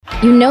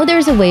You know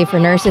there's a way for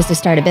nurses to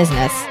start a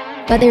business,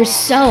 but there's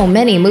so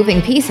many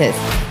moving pieces.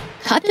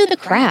 Cut through the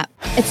crap.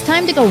 It's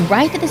time to go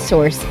right to the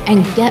source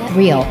and get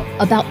real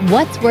about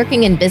what's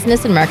working in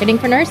business and marketing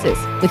for nurses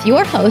with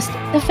your host,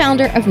 the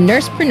founder of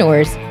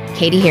Nursepreneurs,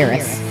 Katie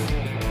Harris.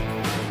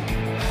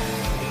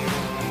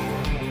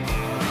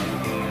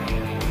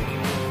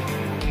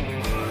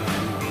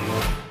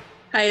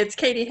 Hi, it's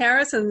Katie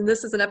Harris, and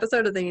this is an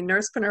episode of the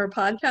Nursepreneur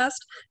podcast.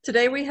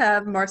 Today we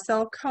have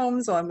Marcelle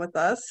Combs on with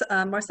us.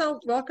 Marcelle,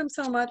 welcome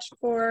so much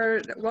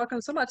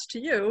to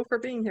you for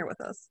being here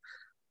with us.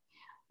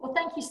 Well,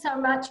 thank you so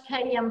much,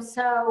 Katie. I'm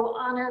so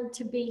honored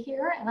to be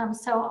here, and I'm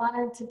so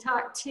honored to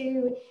talk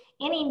to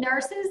any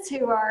nurses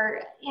who are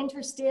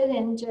interested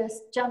in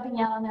just jumping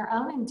out on their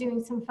own and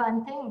doing some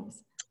fun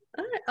things.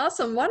 All right,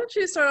 awesome. Why don't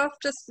you start off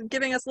just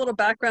giving us a little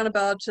background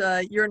about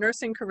your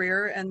nursing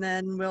career, and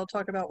then we'll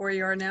talk about where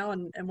you are now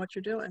and what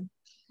you're doing.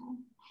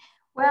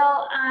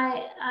 Well,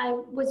 I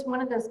was one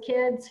of those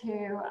kids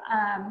who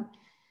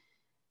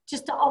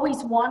just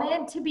always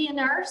wanted to be a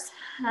nurse.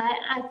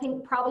 I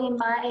think probably in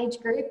my age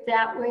group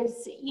that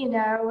was,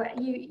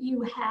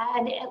 you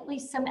had at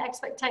least some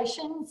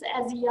expectations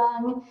as a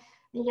young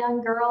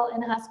girl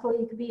in high school.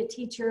 You could be a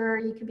teacher,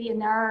 you could be a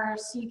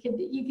nurse, you could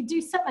do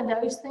some of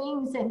those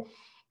things.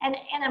 And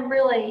I'm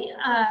really,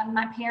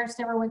 my parents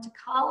never went to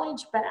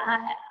college, but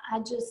I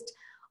just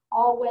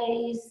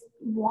always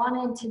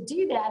wanted to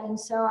do that. And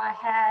so I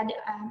had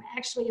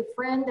actually a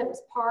friend that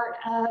was part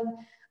of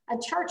a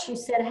church who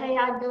said, hey,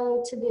 I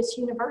go to this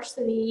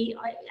university.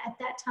 At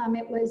that time,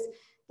 it was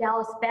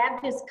Dallas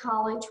Baptist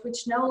College,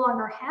 which no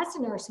longer has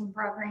a nursing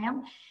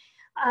program.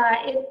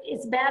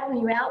 It's bad when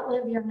you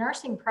outlive your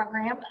nursing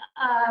program.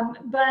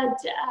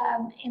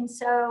 And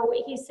so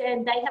he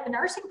said, they have a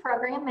nursing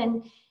program,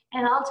 and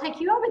I'll take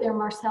you over there,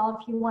 Marcelle,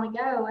 if you want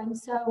to go. And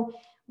so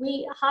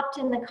we hopped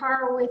in the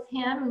car with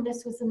him.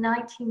 This was the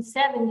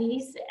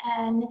 1970s.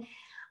 And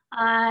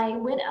I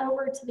went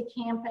over to the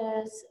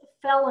campus,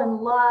 fell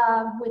in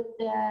love with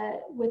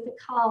the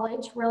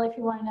college, really, if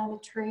you want to know the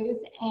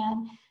truth,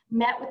 and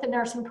met with the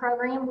nursing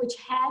program, which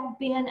had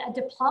been a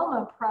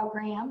diploma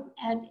program.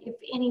 And if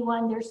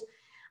anyone,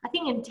 I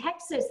think in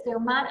Texas, there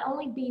might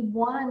only be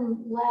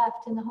one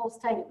left in the whole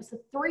state. It was a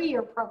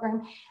 3-year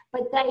program,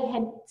 but they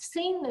had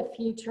seen the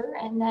future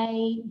and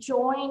they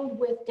joined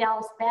with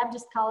Dallas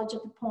Baptist College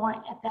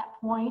at that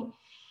point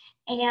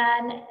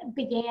and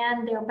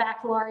began their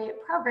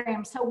baccalaureate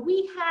program. So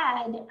we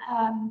had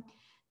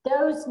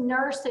those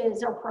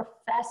nurses or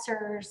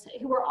professors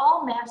who were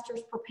all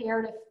master's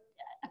prepared.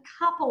 A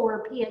couple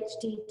were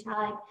PhD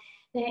type.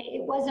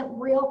 It wasn't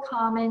real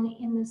common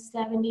in the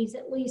 70s,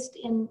 at least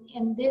in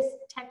this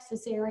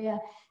Texas area,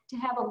 to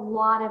have a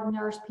lot of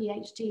nurse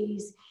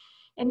PhDs.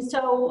 And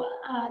so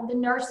the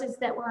nurses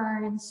that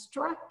were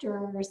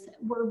instructors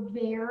were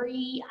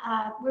very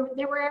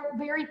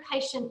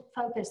patient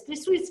focused.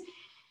 This was,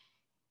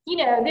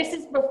 this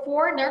is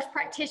before nurse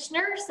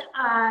practitioners.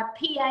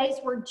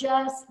 PAs were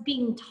just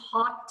being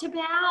talked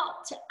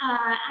about.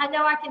 I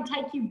know I can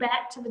take you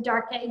back to the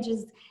dark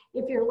ages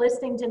if you're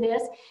listening to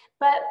this,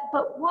 but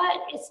what,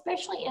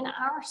 especially in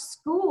our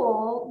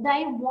school,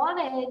 they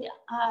wanted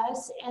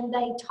us, and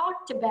they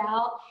talked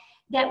about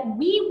that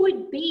we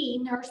would be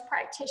nurse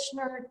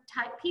practitioner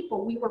type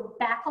people. We were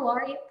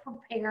baccalaureate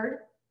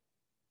prepared,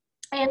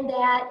 and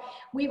that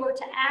we were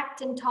to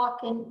act and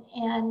talk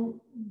and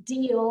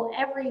deal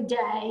every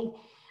day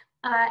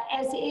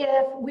as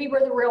if we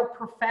were the real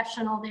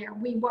professional there.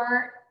 We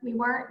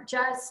weren't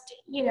just,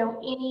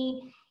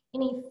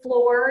 any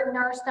floor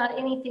nurse, not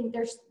anything.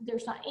 There's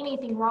not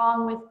anything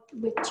wrong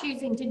with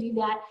choosing to do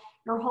that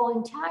your whole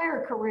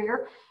entire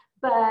career.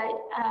 But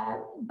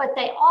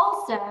they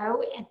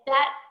also, at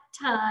that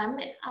time,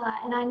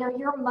 and I know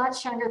you're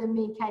much younger than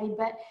me, Katie,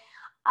 but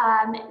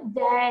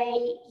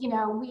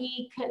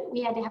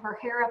we had to have our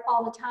hair up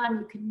all the time.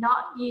 You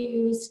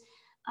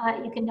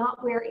could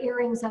not wear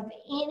earrings of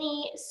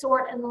any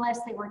sort unless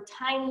they were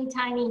tiny,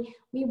 tiny.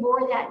 We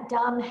wore that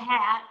dumb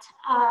hat.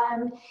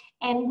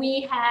 And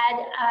we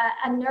had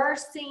a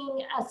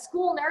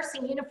school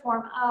nursing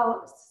uniform.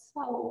 Oh,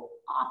 so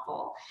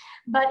awful.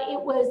 But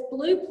it was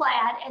blue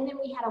plaid, and then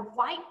we had a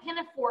white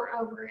pinafore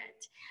over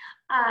it.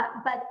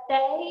 But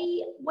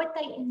what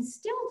they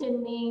instilled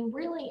in me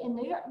really in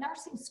New York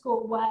nursing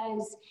school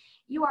was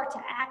you are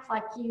to act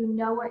like you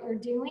know what you're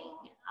doing,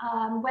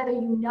 whether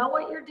you know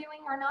what you're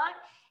doing or not.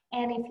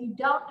 And if you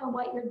don't know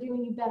what you're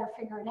doing, you better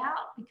figure it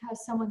out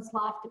because someone's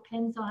life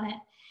depends on it.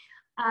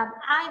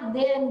 I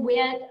then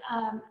went,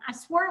 I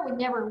swore I would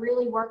never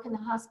really work in the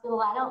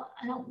hospital. I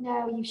don't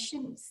know, you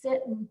shouldn't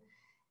sit and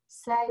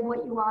say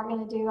what you are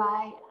going to do.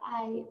 I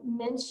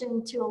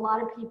mentioned to a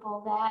lot of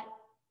people that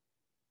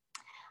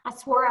I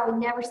swore I would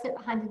never sit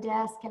behind a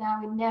desk, and I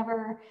would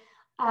never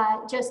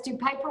just do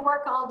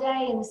paperwork all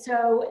day. And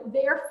so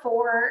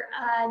therefore,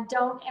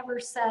 don't ever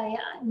say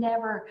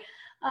never.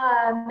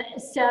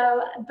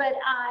 But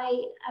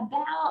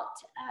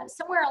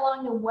somewhere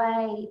along the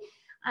way,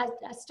 I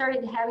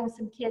started having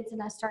some kids,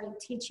 and I started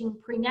teaching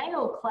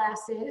prenatal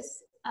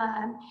classes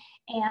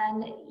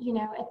And, you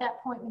know, at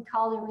that point we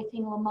called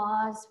everything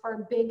Lamaze for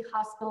a big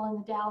hospital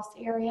in the Dallas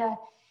area.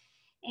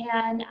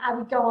 And I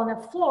would go on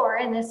the floor,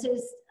 and this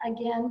is,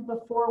 again,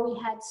 before we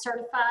had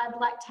certified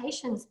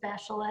lactation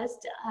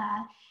specialists,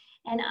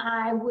 and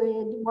I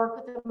would work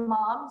with the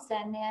moms,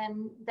 and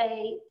then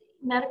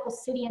Medical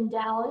City in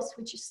Dallas,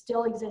 which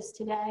still exists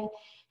today,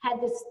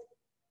 had this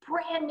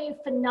brand new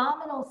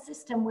phenomenal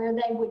system where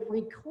they would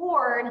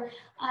record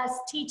us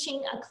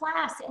teaching a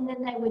class, and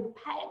then they would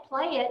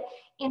play it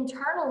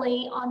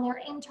internally on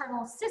their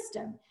internal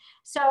system.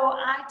 So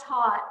I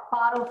taught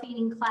bottle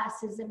feeding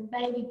classes and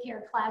baby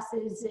care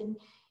classes, and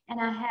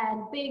I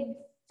had big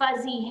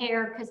fuzzy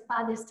hair because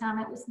by this time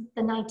it was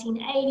the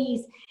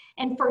 1980s.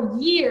 And for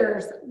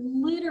years,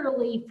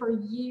 literally for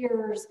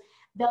years,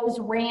 those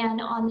ran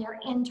on their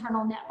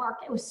internal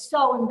network. It was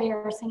so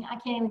embarrassing. I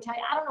can't even tell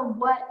you. I don't know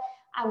what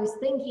I was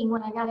thinking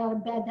when I got out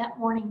of bed that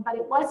morning, but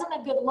it wasn't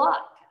a good look.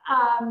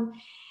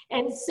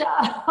 And so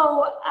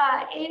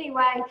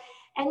anyway,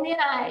 and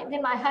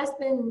then my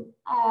husband,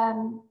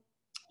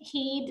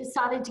 he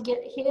decided to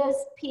get his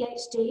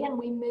PhD, and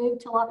we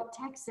moved to Lubbock,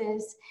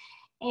 Texas.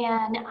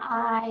 And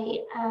I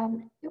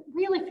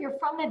really, if you're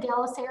from the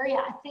Dallas area,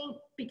 I think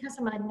because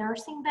of my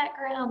nursing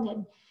background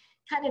and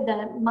kind of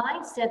the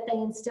mindset they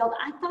instilled,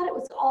 I thought it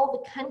was all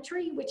the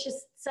country, which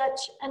is such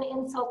an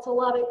insult to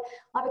Lubbock.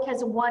 Lubbock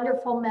has a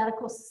wonderful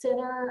medical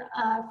center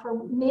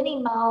for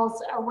many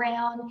miles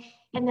around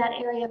in that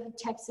area of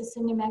Texas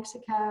and New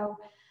Mexico.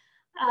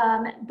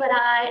 But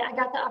I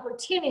got the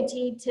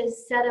opportunity to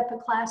set up a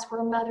class for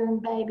a mother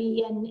and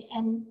baby,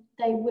 and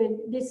they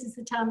would, this is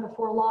the time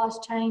before laws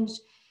changed,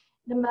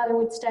 the mother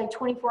would stay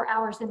 24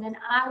 hours, and then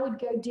I would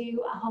go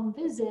do a home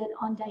visit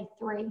on day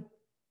 3.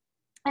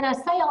 And I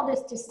say all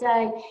this to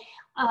say,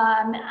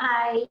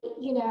 I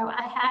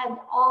had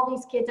all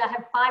these kids. I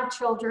have 5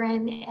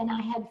 children, and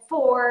I had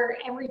 4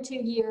 every 2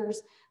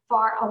 years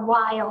for a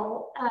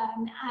while.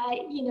 And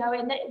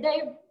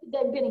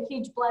they've been a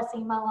huge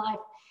blessing in my life.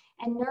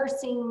 And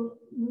nursing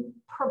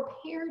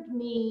prepared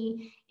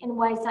me in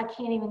ways I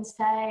can't even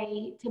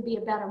say to be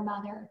a better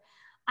mother.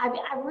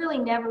 I really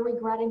never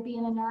regretted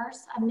being a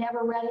nurse. I've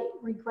never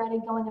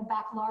regretted going to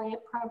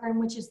baccalaureate program,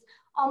 which is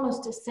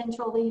almost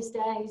essential these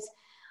days.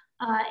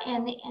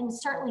 And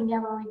certainly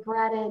never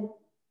regretted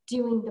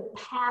doing the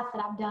path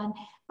that I've done.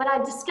 But I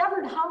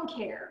discovered home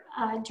care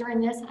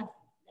during this.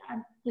 I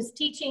was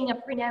teaching a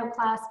prenatal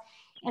class,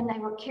 and they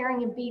were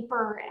carrying a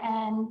beeper,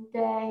 and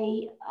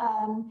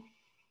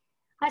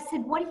I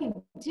said, "What do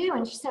you do?"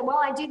 And she said, "Well,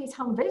 I do these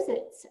home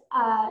visits.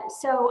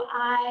 So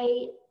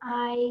I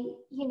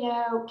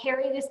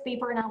carry this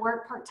beeper, and I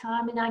work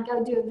part-time, and I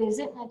go do a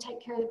visit, and I take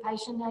care of the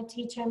patient, and I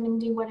teach them and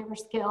do whatever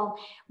skill."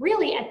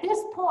 Really, at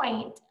this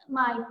point,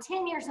 my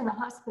 10 years in the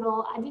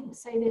hospital, I didn't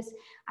say this,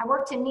 I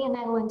worked in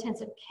neonatal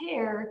intensive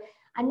care.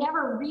 I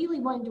never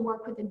really wanted to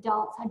work with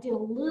adults. I did a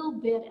little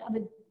bit of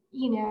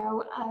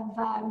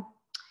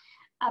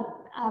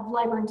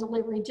labor and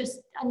delivery,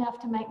 just enough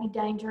to make me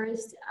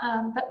dangerous,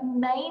 but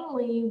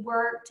mainly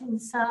worked in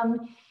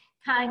some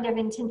kind of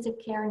intensive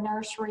care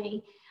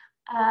nursery.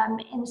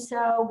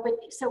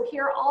 So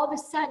here, all of a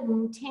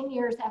sudden, 10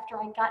 years after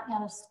I'd gotten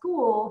out of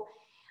school,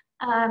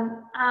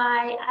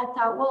 I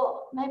thought,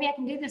 well, maybe I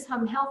can do this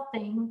home health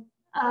thing.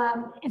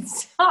 And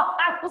so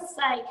I will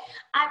say,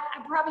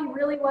 I probably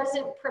really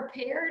wasn't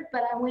prepared,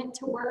 but I went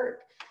to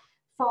work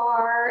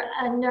for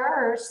a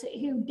nurse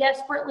who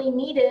desperately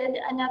needed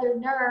another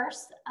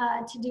nurse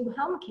to do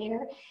home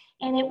care.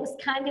 And it was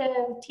kind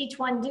of teach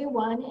one, do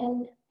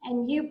one.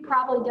 And you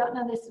probably don't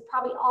know this, it's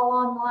probably all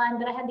online,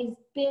 but I had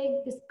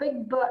this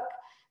big book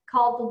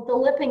called the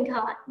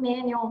Lippincott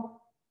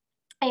Manual.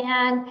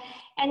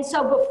 And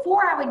so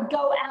before I would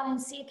go out and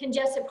see a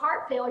congestive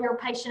heart failure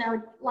patient, I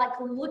would like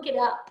look it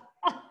up.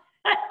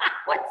 I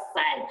would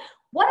say,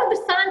 what are the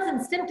signs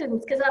and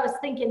symptoms? Because I was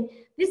thinking,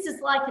 this is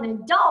like an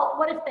adult.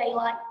 What if they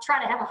like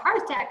try to have a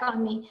heart attack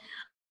on me?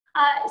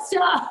 So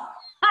I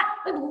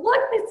would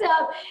look this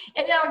up,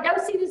 and then I would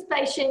go see this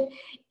patient.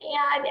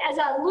 And as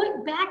I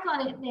look back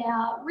on it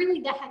now,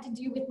 really that had to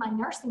do with my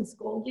nursing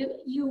school.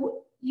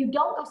 You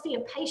don't go see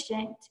a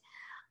patient.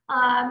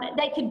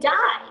 They could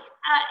die.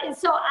 And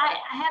so I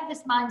have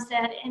this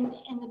mindset, and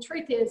the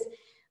truth is,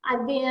 I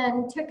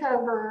then took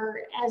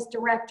over as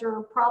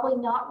director, probably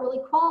not really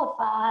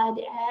qualified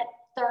at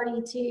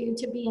 32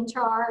 to be in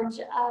charge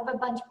of a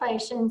bunch of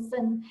patients.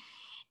 And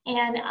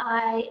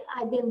I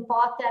then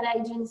bought that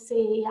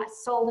agency. I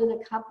sold it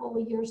a couple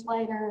of years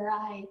later.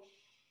 I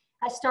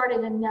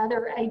started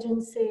another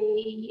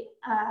agency,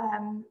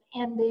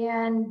 and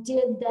then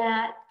did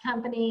that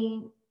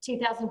company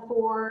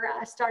 2004.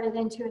 I started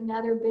into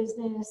another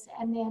business,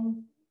 and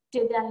then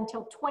did that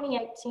until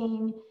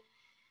 2018.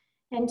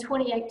 In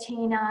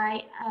 2018,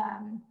 I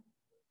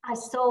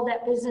sold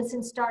that business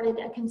and started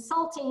a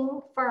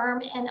consulting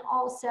firm, and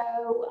also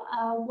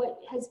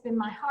what has been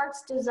my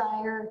heart's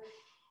desire,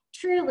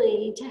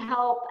 truly to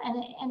help,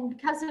 and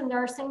because of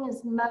nursing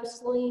is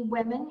mostly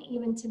women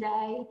even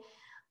today,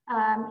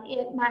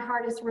 My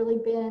heart has really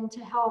been to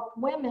help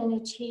women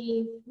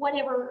achieve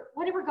whatever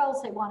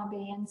goals they want to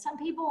be. And some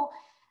people,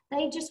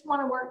 they just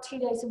want to work 2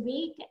 days a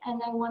week and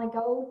they want to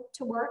go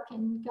to work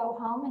and go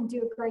home and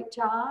do a great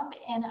job.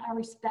 And I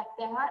respect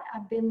that.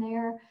 I've been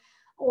there.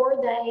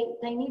 Or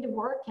they need to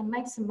work and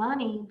make some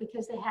money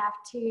because they have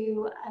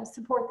to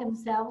support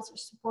themselves or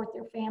support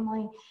their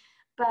family.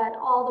 But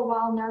all the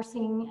while,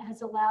 nursing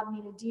has allowed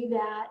me to do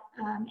that.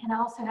 And I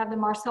also have the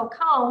Marcel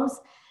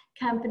Combs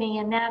company,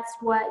 and that's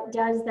what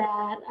does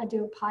that. I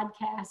do a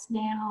podcast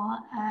now.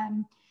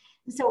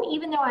 So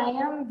even though I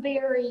am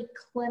very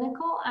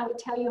clinical, I would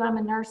tell you I'm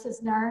a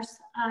nurse's nurse.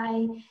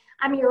 I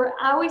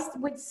always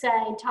would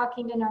say,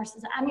 talking to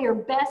nurses, I'm your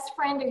best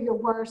friend or your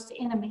worst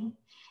enemy.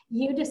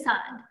 You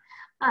decide.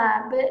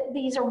 But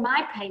these are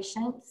my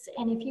patients,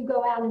 and if you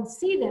go out and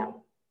see them,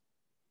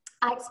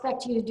 I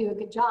expect you to do a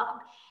good job.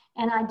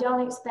 And I don't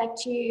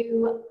expect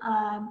you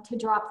to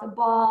drop the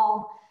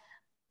ball.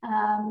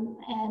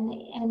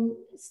 And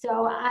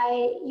so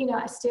I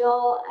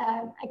still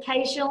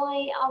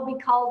occasionally I'll be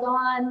called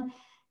on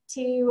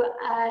to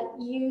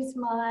use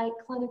my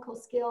clinical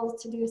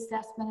skills to do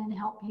assessment and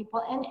help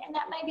people. And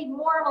that may be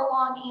more of a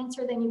long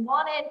answer than you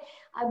wanted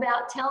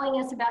about telling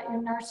us about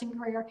your nursing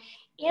career.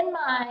 In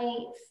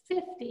my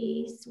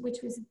 50s,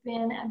 which was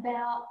been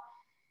about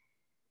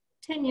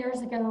 10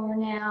 years ago or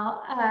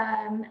now,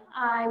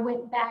 I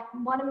went back.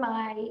 One of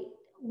my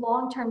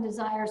long-term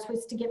desires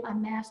was to get my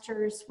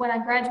master's. When I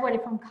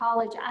graduated from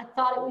college, I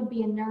thought it would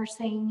be in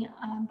nursing.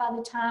 By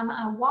the time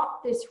I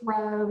walked this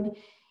road,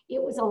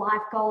 it was a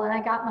life goal, and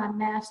I got my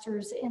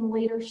master's in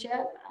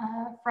leadership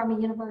from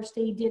a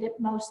university, did it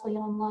mostly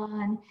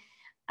online,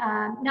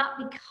 not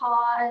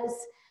because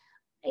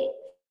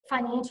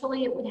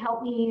financially it would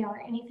help me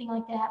or anything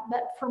like that,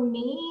 but for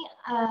me,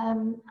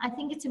 I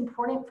think it's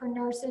important for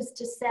nurses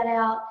to set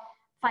out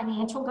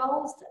financial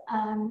goals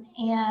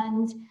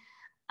and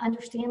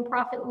understand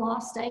profit and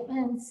loss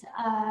statements.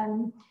 I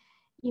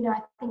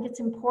think it's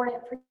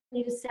important for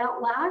you to set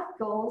out life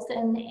goals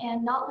and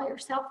not let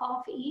yourself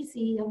off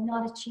easy of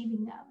not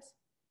achieving those.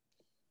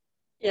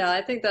 Yeah,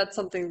 I think that's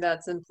something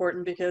that's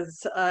important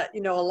because, a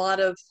lot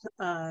of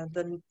I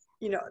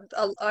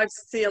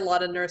see a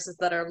lot of nurses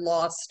that are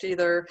lost.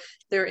 Either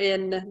they're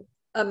in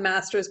a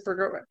master's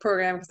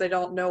program because they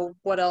don't know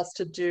what else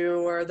to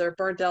do, or they're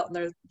burnt out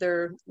in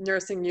their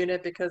nursing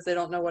unit because they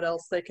don't know what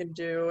else they can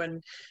do,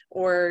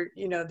 or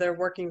they're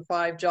working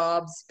 5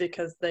 jobs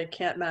because they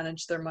can't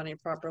manage their money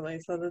properly.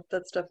 So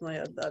that's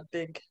definitely a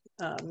big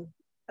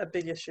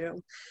issue.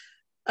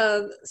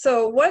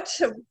 So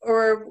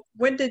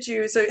when did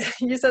you, so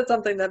you said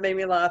something that made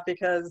me laugh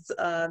because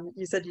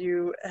you said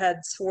you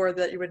had swore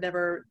that you would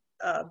never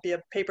be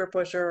a paper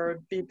pusher or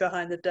be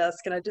behind the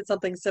desk. And I did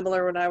something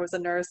similar when I was a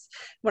nurse.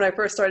 When I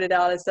first started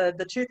out, I said,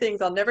 the 2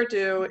 things I'll never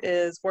do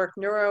is work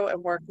neuro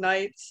and work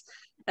nights.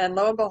 And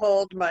lo and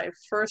behold, my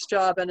first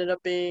job ended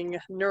up being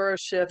neuro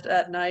shift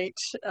at night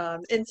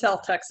in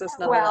South Texas,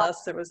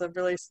 nonetheless. It was a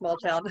really small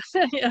town,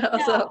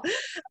 So,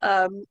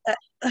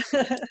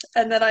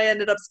 and then I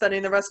ended up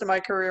spending the rest of my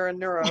career in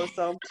neuro.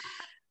 So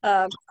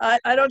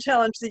I don't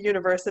challenge the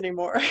universe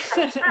anymore.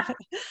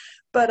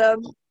 But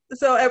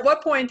so at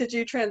what point did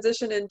you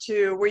transition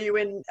into, were you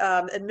in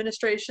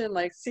administration,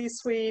 like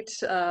C-suite?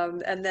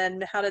 And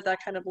then how did that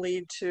kind of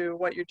lead to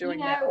what you're doing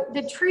now?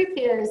 The truth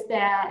is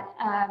that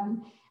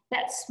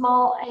that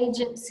small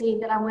agency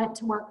that I went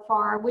to work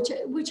for, which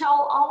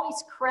I'll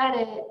always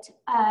credit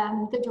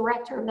the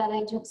director of that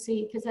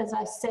agency, because as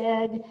I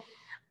said,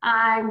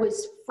 I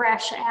was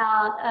fresh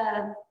out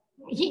of,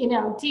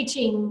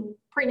 teaching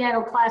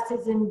prenatal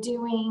classes and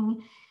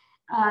doing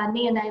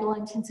neonatal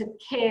intensive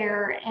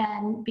care.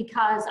 And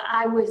because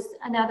I was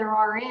another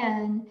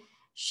RN,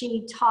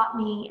 she taught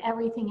me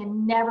everything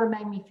and never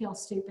made me feel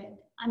stupid.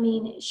 I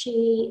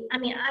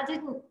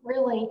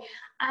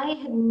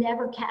had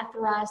never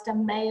catheterized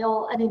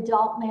an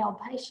adult male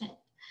patient.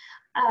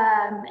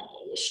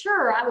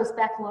 Sure, I was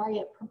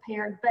baccalaureate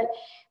prepared, but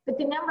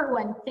the number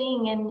one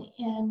thing,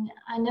 and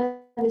I know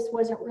this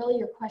wasn't really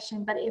your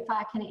question, but if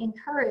I can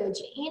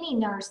encourage any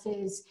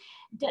nurses,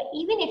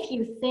 even if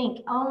you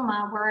think, oh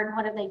my word,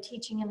 what are they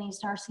teaching in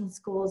these nursing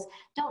schools?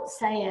 Don't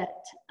say it.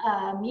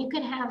 You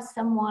can have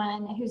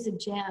someone who's a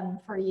gem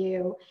for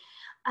you.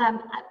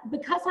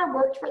 Because I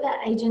worked for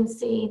that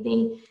agency,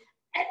 the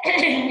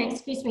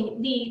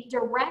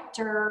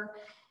director,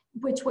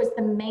 which was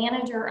the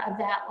manager of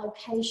that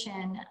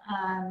location,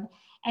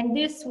 and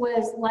this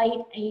was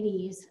late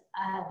 80s,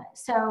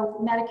 so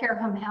Medicare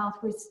Home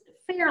Health was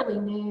fairly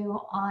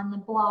new on the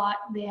block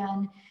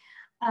then,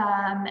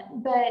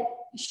 but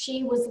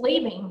she was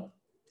leaving.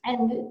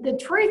 And the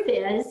truth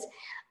is,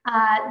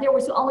 there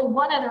was only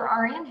one other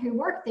RN who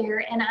worked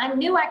there, and I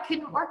knew I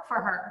couldn't work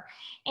for her.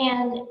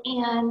 And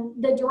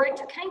the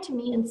director came to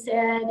me and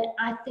said,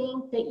 I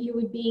think that you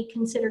would be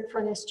considered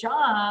for this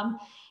job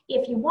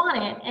if you want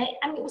it.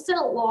 It wasn't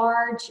a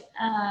large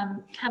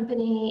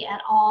company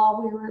at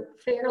all. We were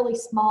fairly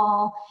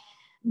small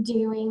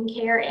doing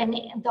care. And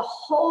the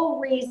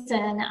whole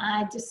reason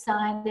I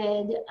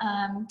decided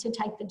to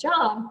take the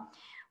job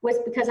was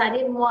because I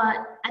didn't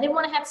want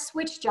to have to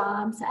switch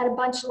jobs. I had a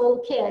bunch of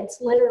little kids.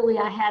 Literally,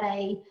 I had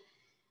a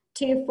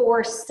 2,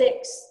 4,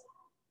 6,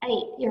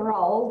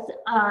 8-year-old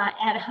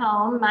at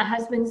home. My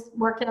husband's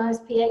working on his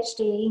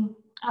PhD.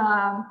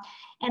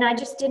 And I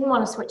just didn't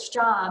want to switch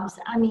jobs.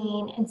 I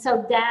mean, and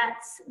so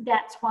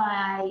that's why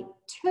I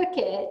took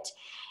it.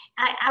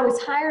 I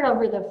was hired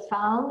over the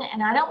phone,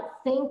 and I don't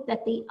think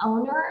that the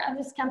owner of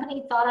this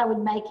company thought I would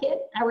make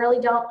it. I really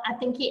don't. I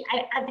think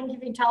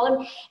if you told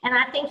him, and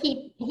I think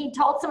he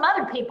told some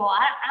other people,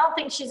 I don't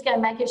think she's going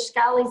to make it. She's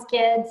got all these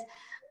kids.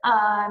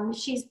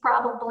 She's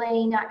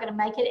probably not going to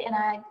make it. And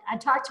I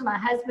talked to my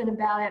husband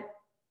about it,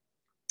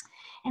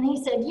 and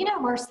he said, you know,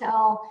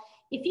 Marcel,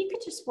 if you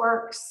could just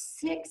work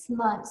 6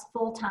 months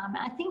full time,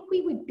 I think we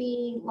would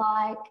be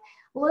like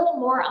a little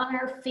more on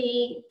our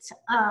feet.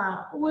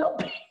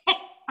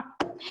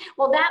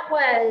 Well, that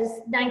was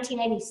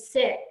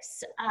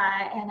 1986,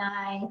 and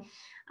I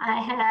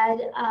had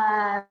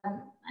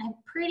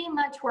pretty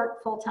much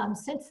worked full time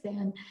since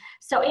then.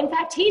 So, in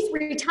fact, he's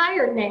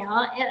retired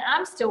now, and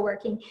I'm still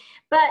working.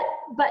 But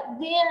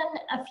then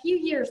a few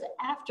years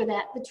after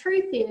that, the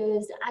truth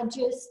is, I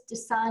just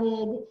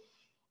decided,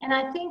 and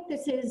I think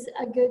this is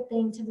a good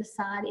thing to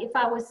decide. If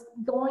I was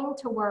going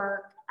to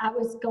work, I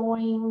was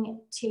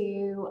going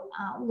to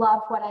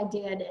love what I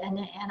did. And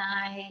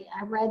I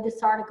read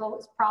this article. It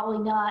was probably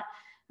not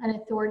an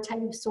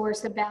authoritative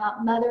source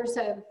about mothers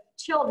of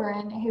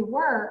children who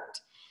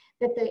worked,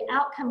 that the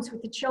outcomes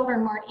with the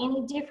children weren't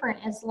any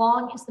different as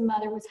long as the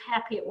mother was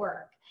happy at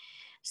work.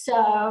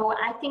 So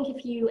I think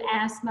if you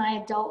ask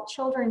my adult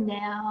children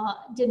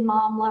now, did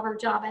mom love her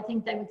job? I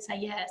think they would say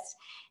yes.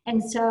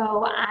 And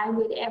so I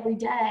would every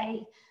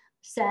day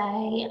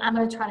say, I'm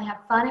going to try to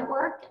have fun at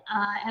work,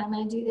 and I'm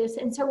going to do this.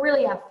 And so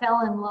really I fell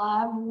in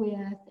love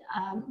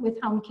with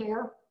home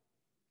care,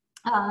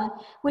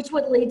 which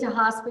would lead to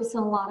hospice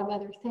and a lot of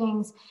other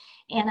things.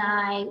 And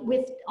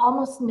with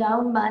almost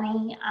no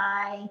money,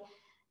 I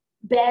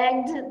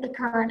begged the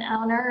current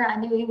owner. I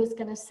knew he was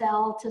going to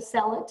sell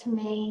it to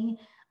me.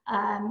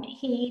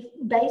 He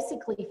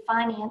basically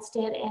financed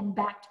it and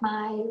backed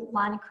my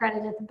line of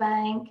credit at the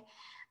bank.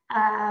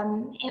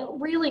 It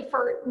really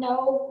for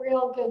no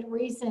real good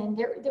reason.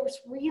 There was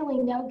really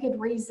no good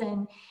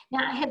reason.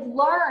 Now, I had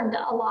learned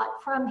a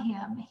lot from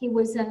him. He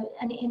was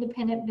an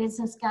independent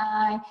business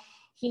guy.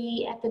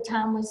 He, at the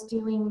time, was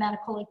doing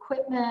medical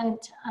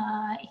equipment.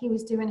 He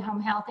was doing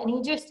home health, and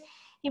he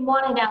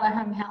wanted out of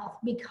home health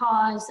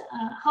because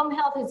home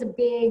health is a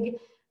big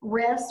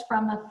risk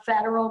from a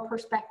federal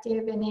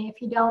perspective. And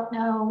if you don't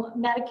know,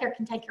 Medicare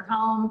can take your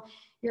home.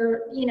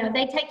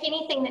 They take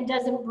anything that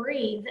doesn't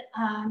breathe,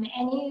 and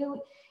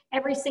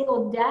every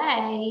single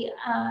day,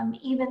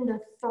 even the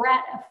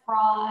threat of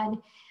fraud,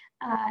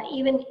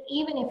 even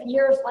if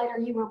years later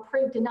you were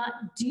proved to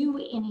not do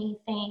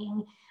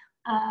anything,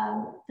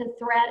 the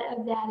threat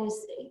of that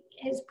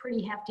is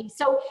pretty hefty.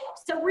 So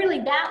really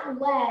that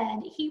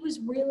led, he was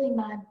really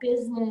my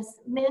business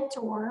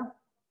mentor,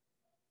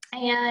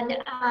 and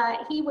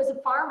he was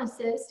a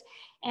pharmacist,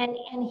 and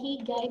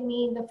he gave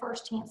me the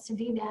first chance to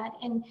do that.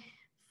 And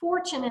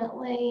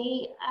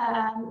fortunately,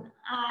 I'm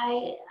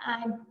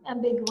a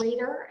big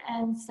reader,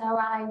 and so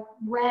I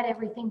read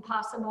everything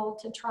possible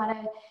to try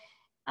to,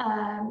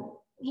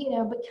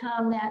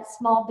 become that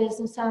small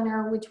business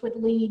owner, which would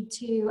lead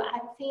to, I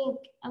think,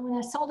 when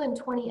I sold in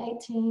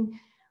 2018,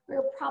 we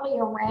were probably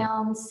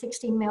around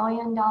 $60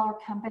 million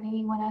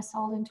company when I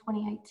sold in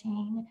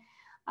 2018.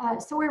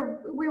 So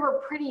we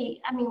were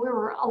pretty, we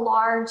were a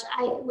large,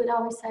 I would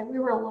always say we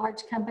were a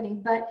large company,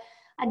 but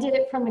I did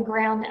it from the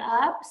ground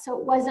up. So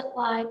it wasn't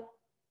like,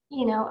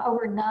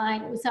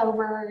 overnight. It was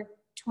over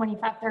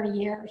 25, 30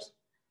 years.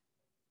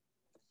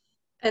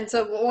 And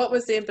so what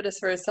was the impetus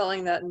for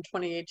selling that in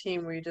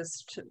 2018? Were you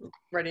just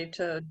ready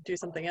to do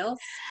something else?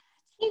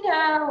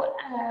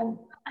 I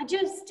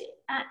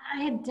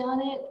had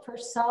done it for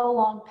so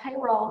long.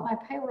 My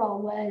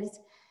payroll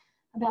was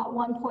about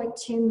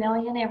 1.2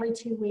 million every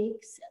 2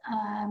 weeks.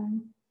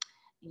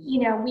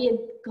 We had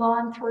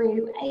gone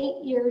through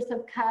 8 years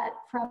of cut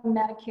from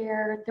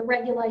Medicare, the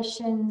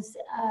regulations.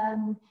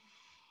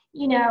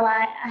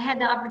 I had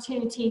the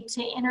opportunity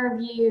to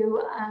interview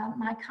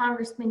my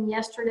congressman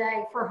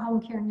yesterday for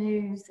Home Care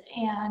News.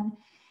 And,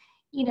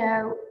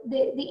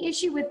 the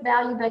issue with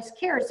value-based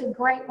care is a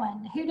great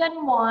one. Who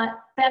doesn't want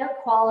better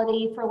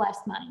quality for less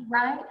money,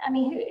 right?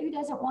 Who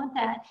doesn't want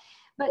that?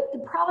 But the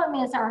problem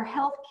is our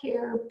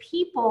healthcare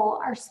people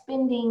are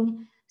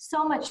spending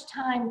so much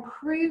time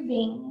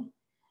proving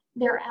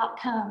their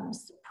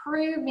outcomes,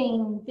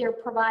 proving they're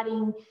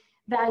providing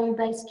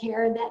value-based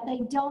care, that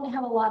they don't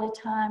have a lot of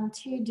time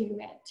to do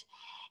it.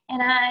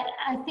 And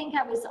I think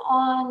I was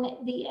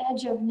on the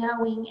edge of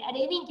knowing at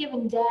any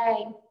given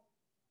day,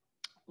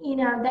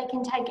 they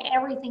can take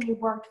everything you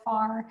worked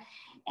for.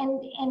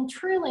 And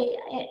truly,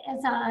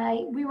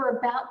 we were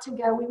about to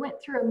go, we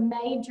went through a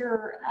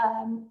major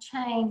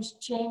change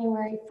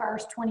January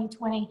 1st,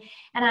 2020.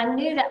 And I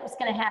knew that was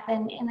going to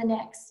happen in the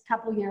next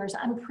couple of years.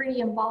 I'm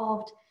pretty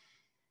involved,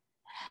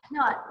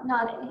 not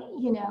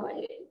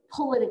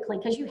politically,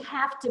 because you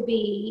have to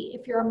be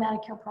if you're a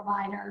Medicare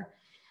provider.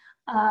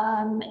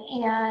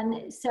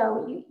 And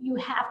so you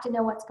have to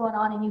know what's going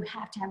on, and you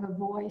have to have a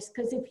voice,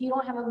 because if you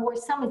don't have a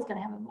voice, someone's going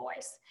to have a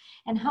voice.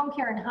 And home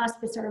care and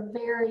hospice are a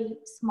very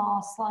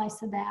small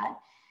slice of that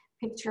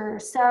picture.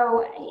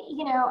 So,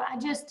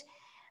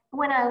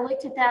 when I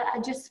looked at that, I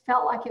just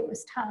felt like it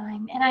was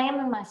time. And I am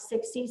in my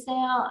 60s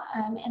now,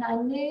 and I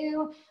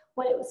knew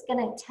what it was going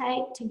to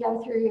take to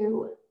go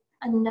through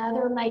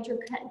another major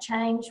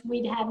change.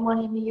 We'd had one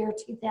in the year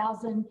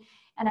 2000,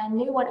 and I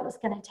knew what it was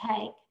going to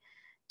take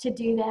to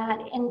do that.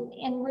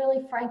 And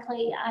really,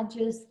 frankly, I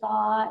just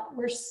thought,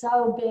 we're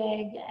so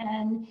big,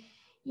 and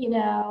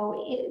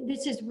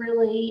this is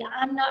really,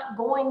 I'm not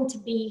going to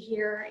be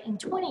here in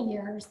 20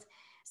 years.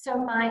 So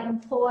my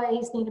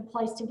employees need a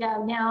place to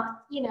go. Now,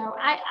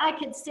 I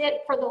could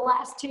sit for the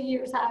last 2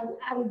 years,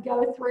 I would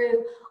go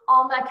through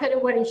all my coulda,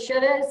 woulda,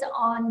 shouldas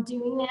on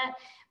doing that.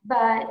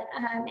 But,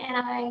 and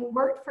I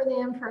worked for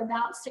them for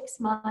about 6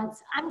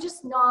 months. I'm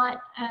just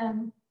not,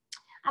 I'm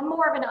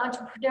more of an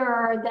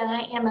entrepreneur than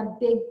I am a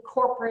big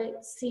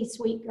corporate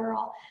C-suite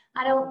girl.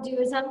 I don't do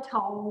as I'm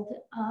told.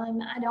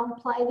 I don't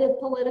play the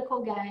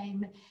political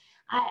game.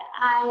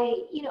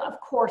 Of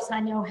course, I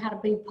know how to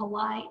be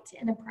polite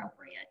and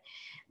appropriate.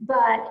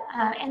 But,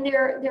 and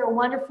they're a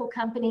wonderful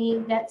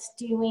company that's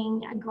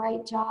doing a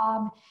great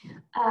job,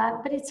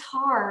 but it's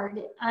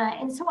hard.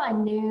 And so I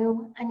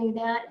knew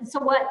that. And so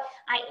what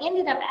I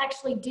ended up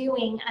actually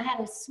doing, I had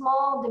a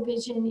small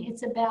division.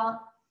 It's about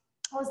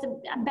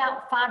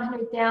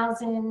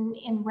 500,000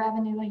 in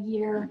revenue a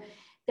year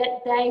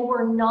that they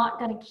were not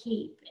going to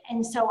keep.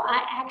 And so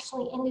I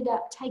actually ended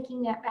up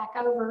taking that back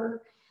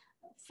over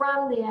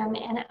from them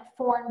and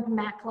formed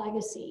Mac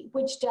Legacy,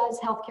 which does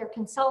healthcare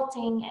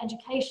consulting,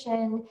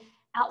 education,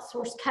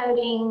 outsourced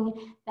coding,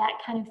 that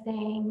kind of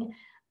thing.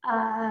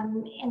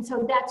 And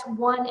so that's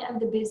one of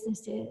the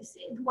businesses.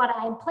 What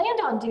I had planned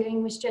on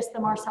doing was just the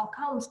Marcel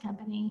Combs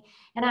Company.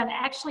 And I've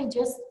actually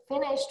just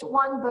finished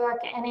one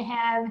book, and I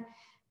have,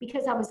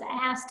 because I was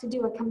asked to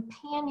do a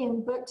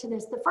companion book to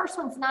this. The first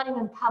one's not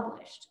even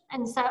published.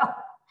 And so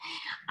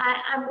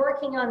I'm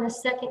working on the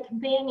second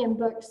companion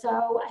book,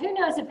 so who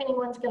knows if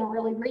anyone's going to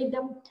really read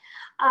them.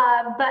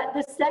 But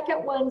the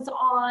second one's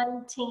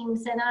on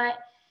teams, and I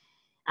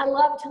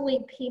love to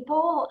lead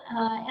people,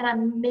 and I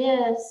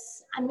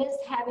miss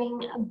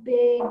having a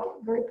big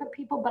group of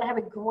people, but I have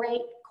a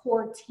great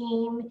core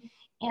team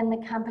in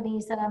the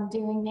companies that I'm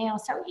doing now.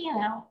 So,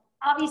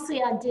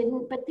 obviously I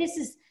didn't, but this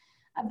is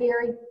a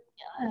very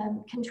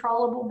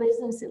controllable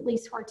business, at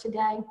least for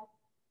today.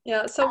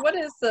 Yeah. So what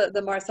is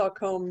the Marcel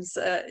Combs?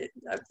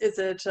 Is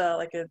it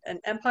like an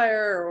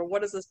empire, or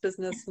what is this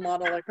business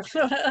model like?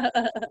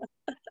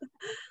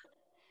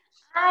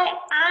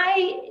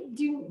 I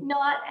do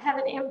not have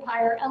an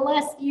empire,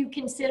 unless you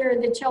consider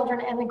the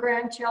children and the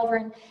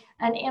grandchildren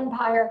an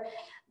empire.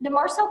 The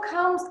Marcel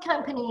Combs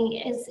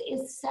Company is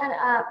set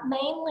up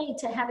mainly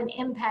to have an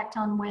impact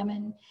on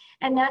women.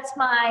 And that's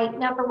my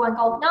number one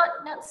goal.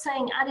 Not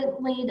saying I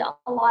didn't lead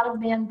a lot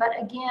of men, but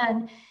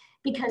again,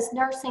 because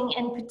nursing,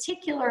 and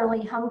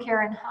particularly home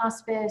care and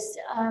hospice,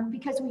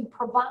 because we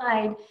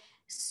provide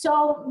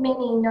so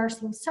many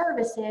nursing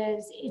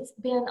services, it's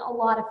been a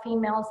lot of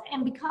females.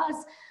 And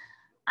because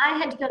I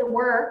had to go to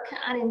work,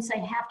 I didn't say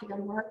have to go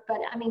to work, but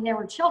I mean, there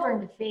were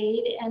children to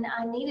feed, and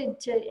I needed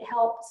to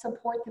help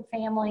support the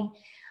family.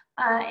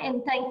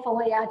 And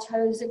thankfully, I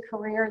chose a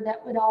career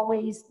that would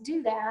always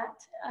do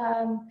that.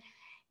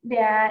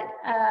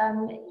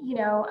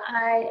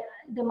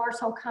 The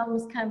Marcel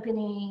Combs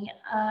Company,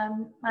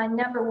 my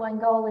number one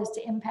goal is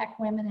to impact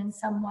women in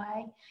some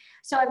way.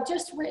 So I've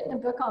just written a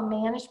book on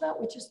management,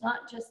 which is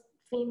not just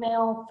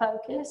female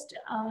focused,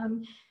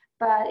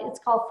 but it's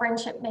called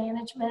Friendship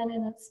Management,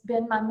 and it's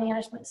been my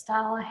management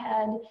style. I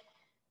had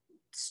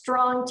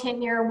strong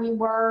tenure. We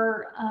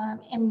were,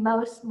 in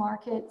most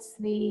markets,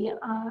 the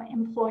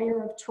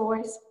employer of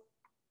choice.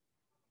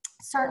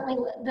 Certainly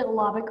the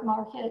Lubbock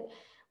market,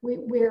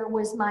 where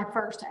was my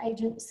first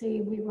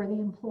agency, we were the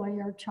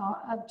employer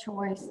of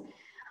choice.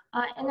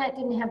 And that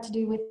didn't have to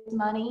do with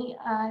money.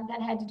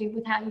 That had to do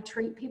with how you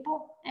treat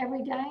people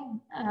every day.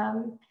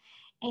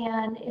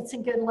 And it's a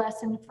good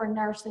lesson for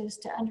nurses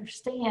to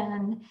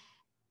understand,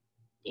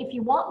 if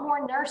you want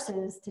more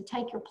nurses to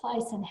take your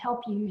place and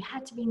help you, you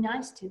have to be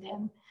nice to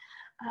them.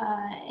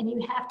 And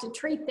you have to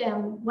treat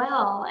them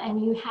well, and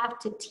you have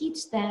to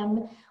teach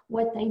them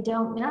what they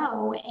don't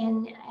know.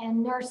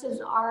 And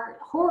nurses are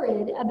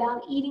horrid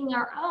about eating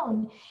our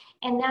own.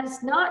 And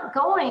that's not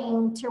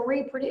going to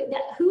reproduce.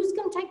 Who's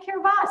going to take care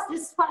of us?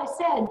 This is what I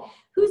said.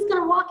 Who's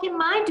going to walk in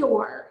my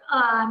door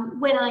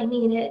when I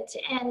need it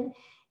and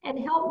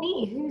help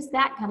me? Who's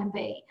that going to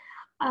be?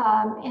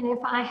 And if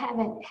I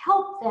haven't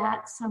helped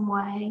that some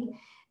way,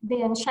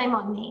 then shame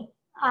on me.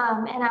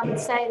 And I would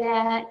say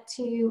that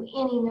to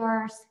any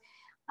nurse,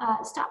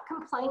 stop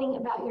complaining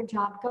about your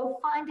job. Go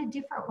find a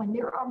different one.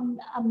 There are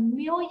a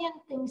million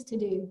things to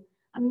do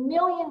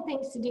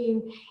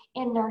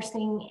in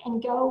nursing,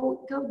 and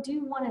go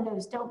do one of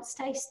those. Don't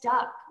stay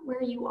stuck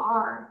where you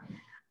are.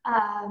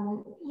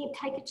 You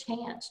take a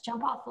chance,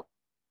 jump off the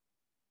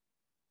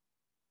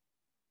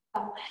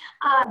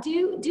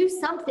do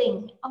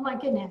something. Oh my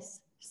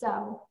goodness.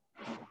 So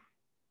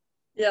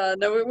Yeah,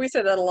 no, we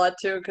say that a lot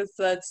too, because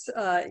that's,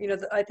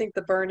 I think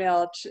the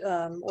burnout,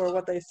 or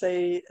what they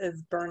say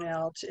is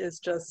burnout is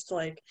just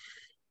like,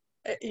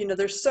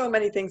 there's so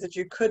many things that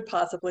you could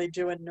possibly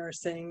do in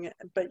nursing,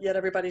 but yet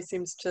everybody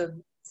seems to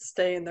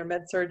stay in their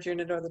med surg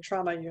unit or the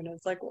trauma unit.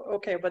 It's like,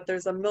 okay, but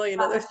there's a million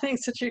other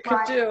things that you could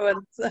right. do, and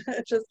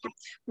just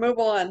move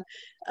on.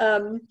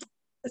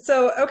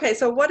 Okay,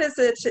 so what is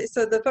it?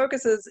 So the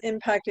focus is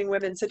impacting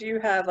women. So do you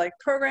have like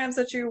programs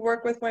that you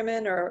work with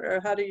women,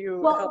 or how do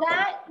you help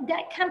them?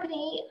 That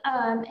company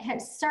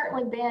has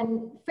certainly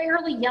been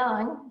fairly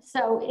young.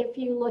 So if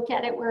you look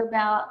at it, we're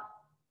about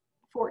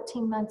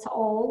 14 months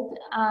old.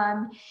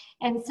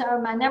 And so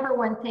my number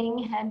one thing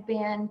had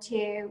been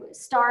to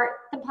start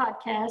the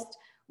podcast,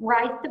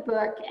 write the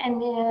book,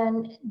 and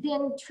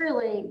then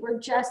truly we're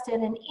just at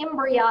an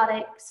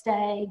embryonic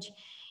stage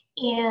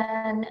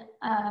in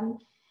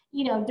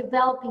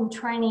developing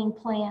training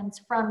plans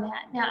from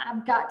that. Now,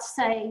 I've got to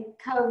say,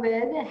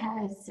 COVID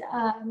has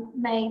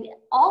made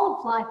all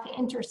of life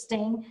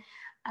interesting.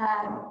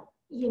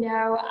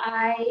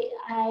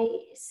 I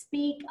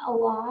speak a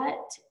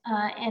lot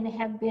and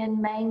have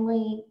been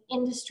mainly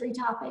industry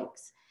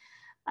topics.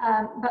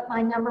 But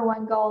my number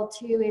one goal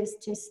too is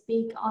to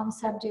speak on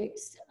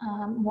subjects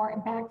more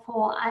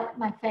impactful.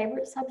 My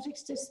favorite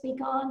subjects to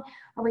speak on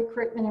are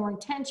recruitment and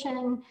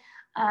retention.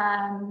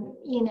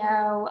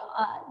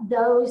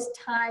 Those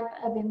type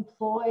of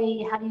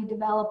employee, how do you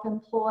develop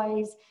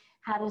employees?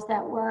 How does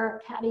that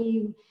work? How do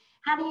you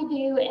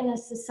do in a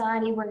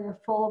society where you're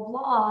full of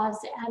laws?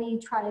 How do you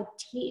try to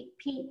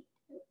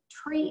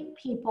treat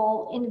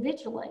people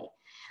individually?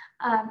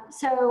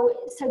 So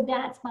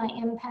that's my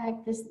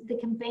impact. The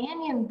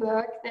companion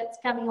book that's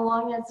coming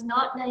along, that's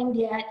not named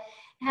yet,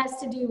 has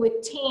to do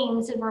with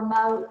teams in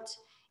remote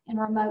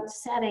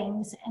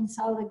settings. And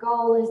so the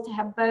goal is to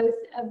have both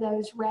of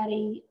those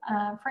ready.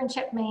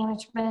 Friendship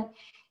management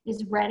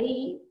is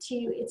ready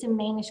it's in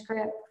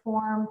manuscript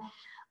form.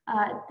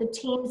 The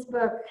teams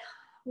book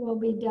will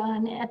be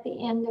done at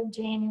the end of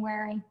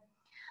January.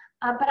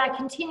 But I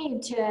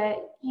continue to,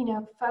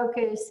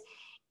 focus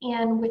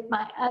with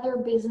my other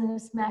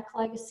business, Mac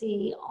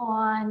Legacy,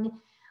 on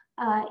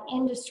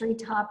industry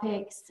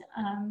topics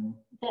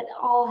that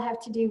all have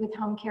to do with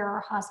home care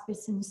or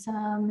hospice in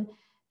some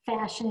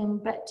fashion,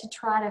 but to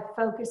try to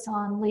focus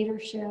on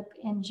leadership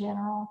in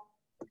general.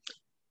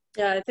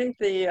 Yeah, I think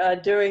the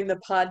doing the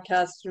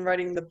podcast and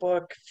writing the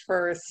book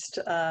first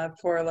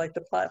for like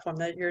the platform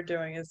that you're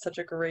doing is such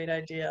a great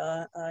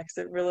idea, because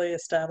it really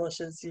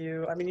establishes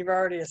you. I mean, you've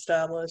already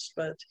established,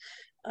 but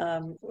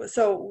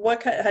so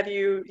what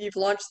you've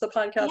launched the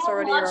podcast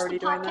already? You're already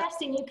doing that?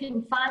 And you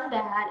can find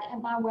that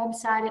at my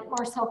website at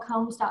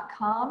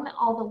marcelcombs.com.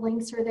 All the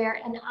links are there,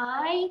 and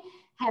I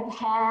have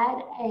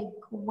had a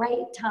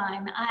great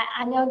time.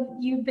 I know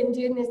you've been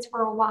doing this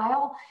for a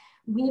while.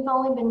 We've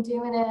only been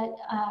doing it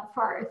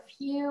for a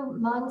few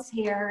months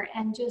here,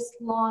 and just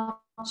launched,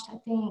 I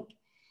think,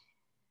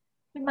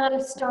 we might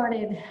have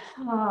started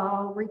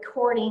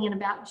recording in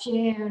about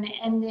June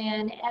and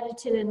then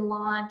edited and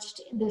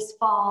launched this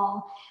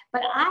fall.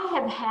 But I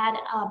have had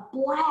a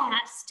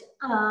blast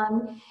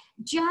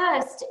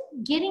just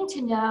getting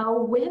to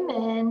know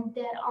women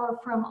that are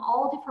from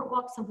all different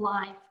walks of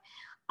life.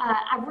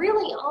 I've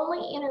really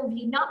only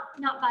interviewed,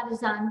 not by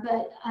design,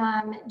 but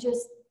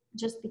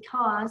just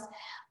because,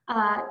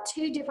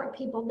 two different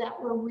people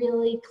that were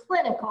really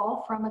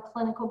clinical, from a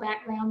clinical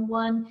background.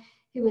 One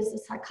who is a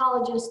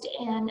psychologist,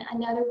 and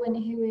another one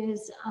who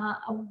is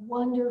a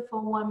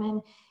wonderful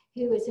woman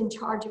who is in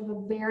charge of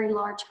a very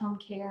large home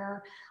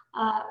care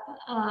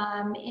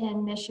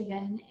in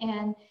Michigan.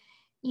 And,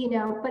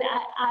 but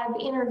I've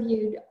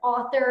interviewed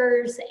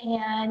authors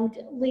and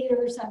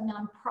leaders of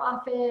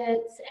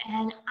nonprofits,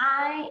 and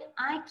I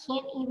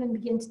can't even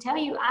begin to tell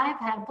you, I've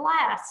had a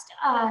blast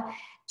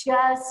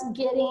just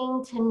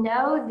getting to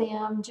know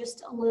them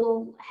just a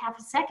little half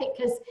a second,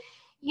 because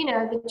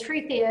the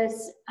truth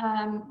is,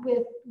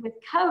 with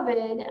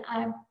COVID,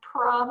 I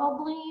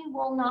probably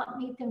will not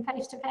meet them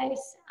face to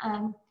face.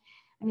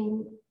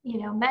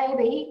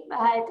 Maybe,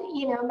 but,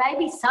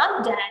 maybe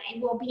someday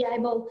we'll be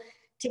able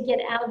to get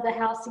out of the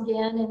house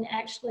again and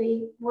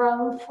actually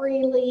roam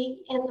freely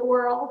in the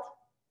world.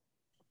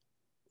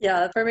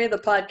 Yeah, for me, the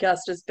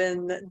podcast has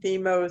been the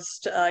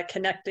most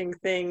connecting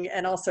thing,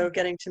 and also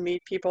getting to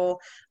meet people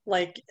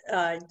like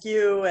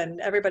you and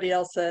everybody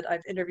else that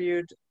I've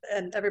interviewed,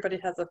 and everybody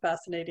has a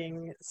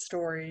fascinating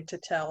story to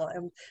tell.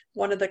 And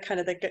one of the kind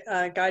of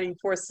the guiding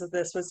forces of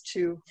this was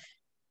to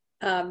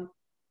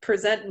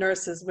present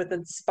nurses with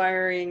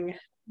inspiring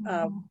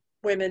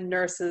women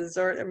nurses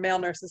or male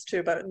nurses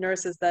too, but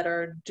nurses that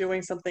are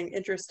doing something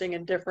interesting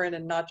and different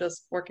and not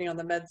just working on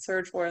the med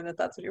surg floor, and if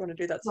that's what you want to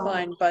do, that's Right.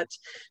 fine. But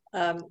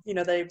you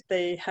know,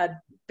 they had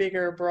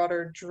bigger,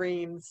 broader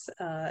dreams,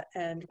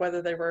 and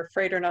whether they were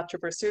afraid or not to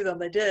pursue them,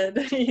 they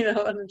did. You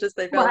know, and just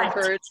they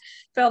Right.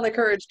 found the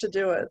courage to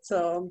do it.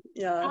 So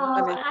yeah,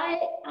 I mean,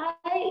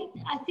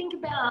 I think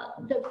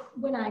about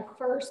when I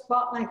first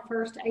bought my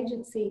first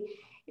agency.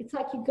 It's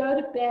like you go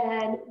to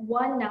bed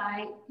one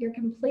night, you're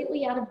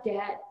completely out of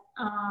debt,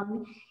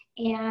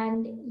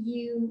 and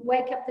you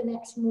wake up the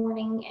next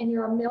morning and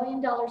you're $1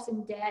 million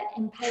in debt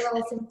and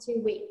payrolls in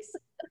 2 weeks.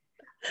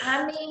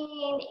 I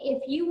mean,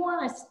 if you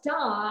want to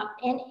stop,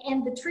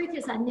 and the truth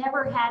is I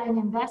never had an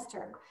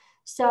investor.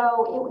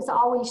 So it was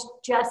always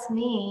just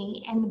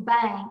me and the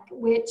bank,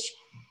 which,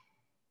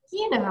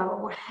 you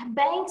know,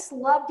 banks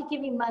love to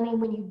give you money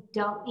when you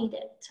don't need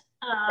it.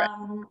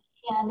 right.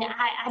 And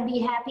I'd be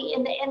happy.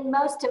 And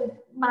most of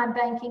my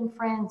banking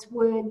friends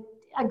would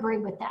agree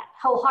with that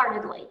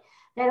wholeheartedly.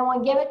 They don't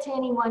want to give it to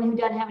anyone who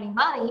doesn't have any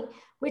money,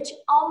 which,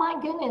 oh my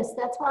goodness,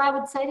 that's what I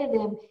would say to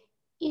them.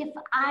 If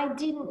I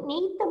didn't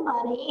need the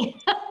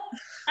money,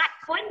 I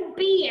wouldn't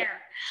be here.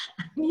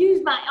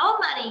 Use my own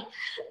money.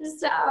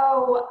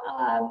 So,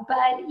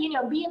 but, you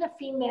know, being a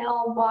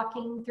female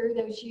walking through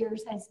those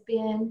years has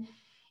been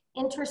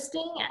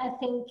interesting. I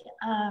think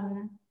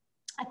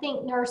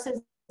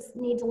nurses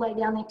need to lay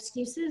down the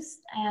excuses,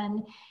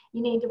 and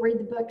you need to read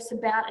the books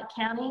about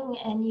accounting,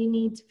 and you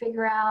need to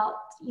figure out,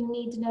 you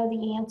need to know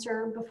the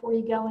answer before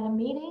you go in a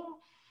meeting.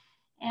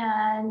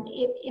 And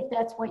if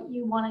that's what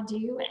you want to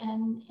do,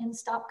 and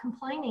stop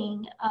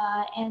complaining,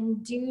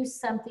 and do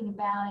something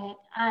about it.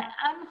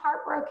 I'm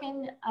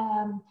heartbroken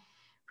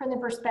from the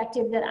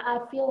perspective that I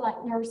feel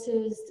like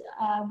nurses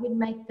would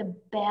make the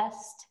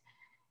best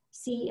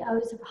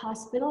CEOs of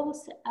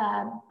hospitals,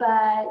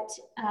 but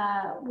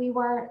we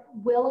weren't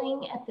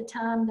willing at the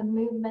time the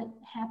movement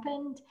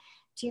happened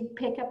to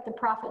pick up the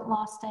profit and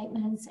loss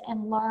statements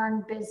and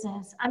learn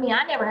business. I mean,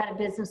 I never had a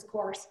business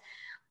course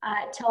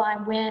till I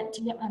went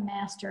to get my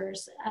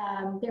master's.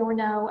 There were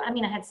no, I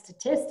mean, I had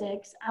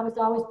statistics. I was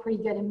always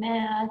pretty good in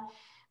math,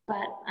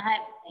 but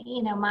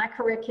my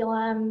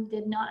curriculum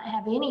did not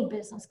have any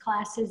business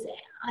classes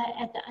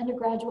at the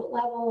undergraduate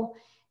level.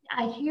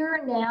 I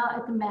hear now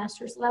at the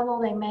master's level,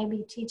 they may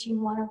be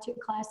teaching 1 or 2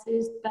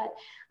 classes, but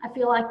I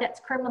feel like that's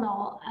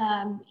criminal.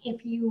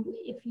 If you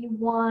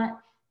want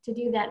to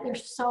do that,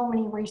 there's so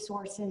many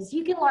resources.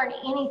 You can learn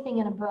anything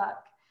in a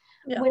book.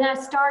 Yeah. When I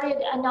started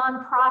a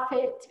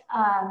nonprofit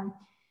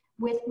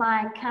with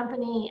my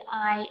company,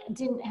 I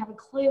didn't have a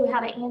clue how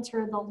to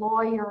answer the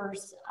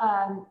lawyers'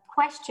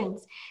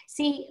 questions.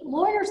 See,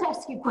 lawyers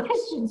ask you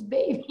questions, but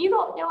if you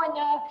don't know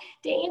enough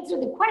to answer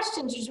the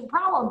questions, there's a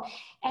problem.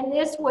 And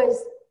this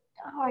was,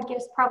 I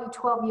guess probably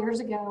 12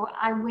 years ago.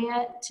 I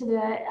went to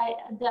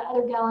the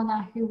other gal and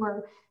I who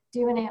were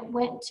doing it,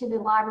 went to the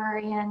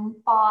library and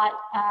bought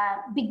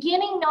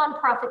Beginning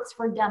Nonprofits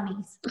for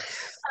Dummies.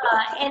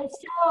 And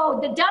so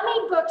the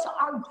dummy books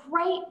are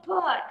great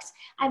books.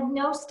 I have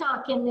no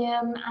stock in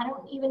them. I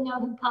don't even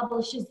know who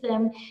publishes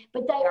them,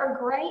 but they are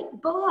great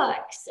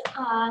books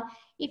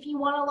if you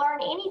want to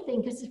learn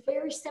anything, because it's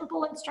very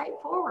simple and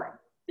straightforward.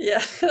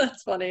 Yeah,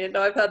 that's funny.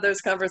 No, I've had those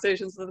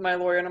conversations with my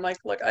lawyer, and I'm like,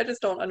 look, I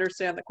just don't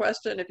understand the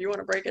question. If you want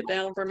to break it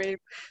down for me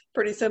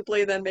pretty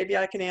simply, then maybe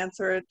I can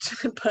answer it.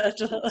 But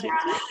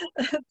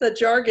the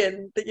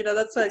jargon,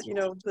 that's what,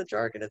 the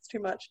jargon, it's too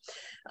much.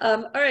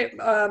 All right,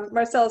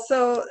 Marcel,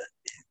 so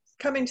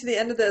coming to the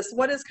end of this,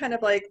 what is kind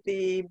of like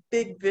the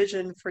big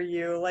vision for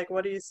you? Like,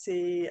 what do you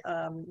see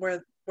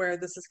where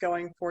this is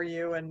going for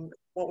you, and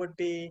what would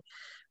be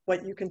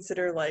what you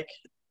consider like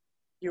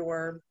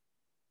your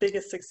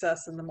biggest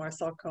success in the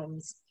Marcel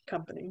Combs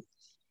company?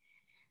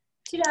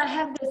 I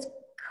have this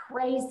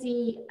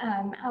crazy,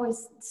 I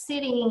was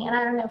sitting, and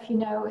I don't know if you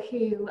know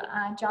who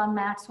John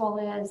Maxwell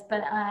is,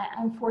 but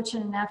I'm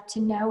fortunate enough to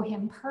know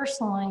him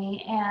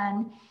personally.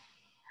 And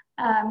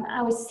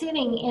I was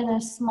sitting in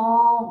a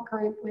small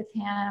group with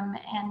him,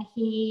 and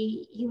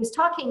he was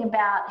talking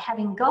about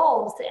having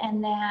goals,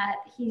 and that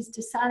he's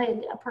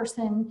decided a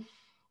person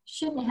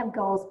shouldn't have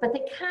goals, but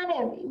they kind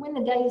of, when the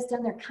day is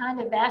done, they're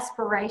kind of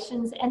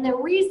aspirations. And the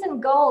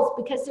reason goals,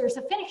 because there's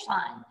a finish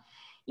line.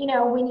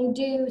 When you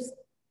do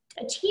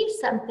achieve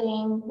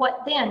something,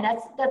 what then?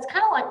 That's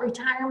kind of like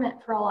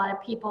retirement for a lot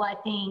of people, I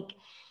think.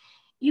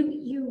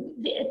 You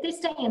at this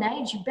day and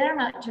age, you better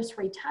not just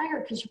retire,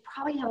 because you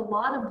probably have a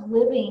lot of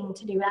living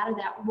to do out of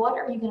that. What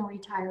are you going to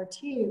retire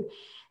to?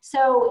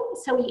 So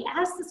he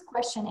asked this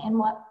question, and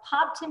what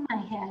popped in my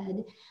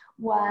head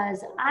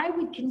was, I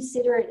would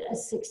consider it a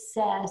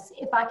success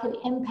if I could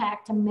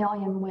impact 1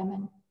 million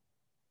women.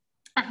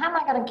 How am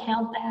I going to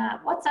count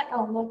that? What's that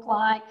going to look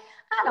like?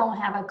 I don't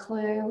have a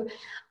clue.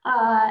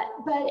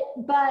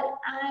 But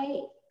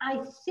I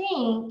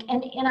think,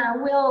 and I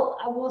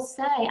will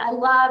say, I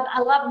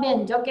love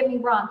men. Don't get me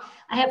wrong.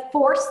 I have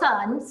 4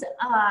 sons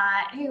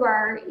who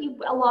are,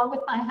 along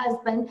with my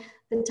husband,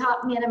 the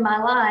top men in my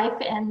life,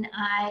 and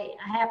I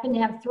happen to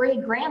have 3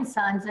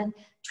 grandsons, and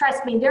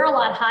trust me, they're a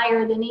lot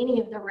higher than any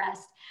of the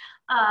rest.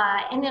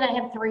 And then I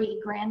have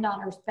 3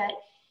 granddaughters, but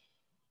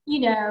you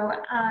know,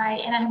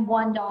 I have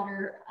 1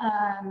 daughter,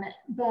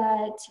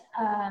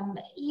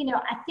 you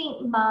know, I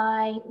think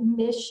my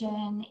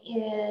mission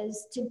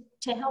is to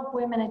help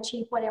women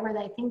achieve whatever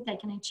they think they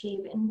can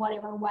achieve in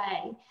whatever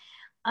way.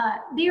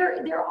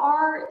 There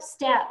are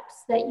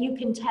steps that you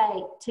can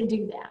take to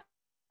do that.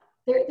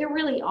 There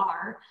really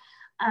are.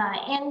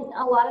 And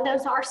a lot of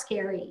those are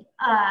scary.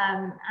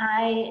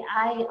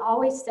 I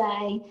always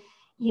say,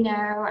 you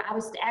know, I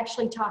was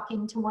actually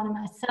talking to one of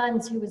my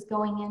sons who was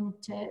buying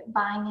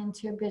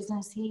into a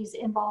business he's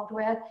involved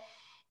with.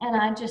 And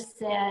I just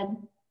said,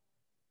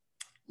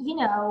 you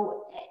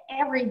know,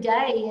 every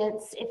day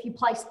if you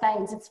play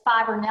spades, it's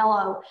 5 or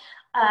no.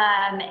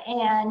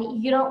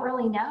 And you don't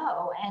really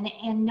know. And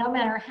no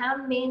matter how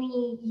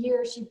many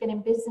years you've been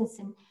in business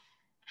and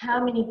how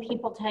many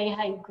people tell you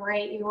how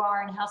great you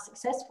are and how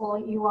successful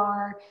you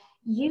are,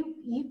 you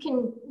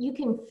can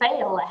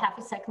fail a half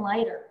a second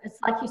later.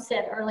 It's like you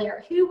said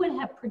earlier, who would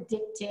have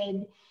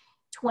predicted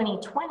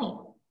 2020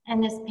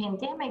 and this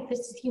pandemic? This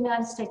is the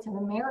United States of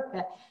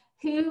America.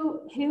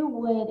 Who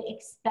would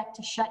expect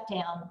a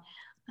shutdown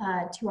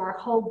to our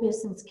whole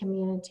business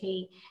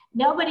community?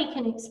 Nobody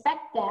can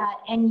expect that,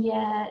 and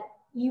yet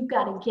you've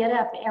got to get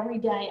up every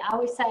day. I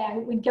always say I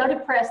would go to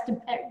bed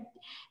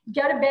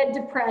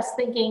depressed,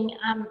 thinking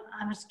I'm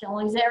just going to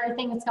lose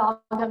everything. It's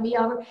all going to be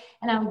over.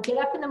 And I would get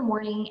up in the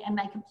morning and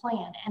make a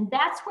plan. And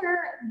that's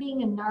where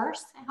being a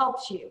nurse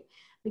helps you,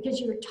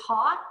 because you're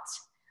taught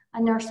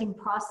a nursing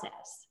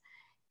process.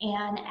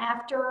 And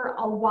after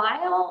a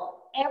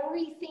while,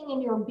 everything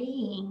in your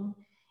being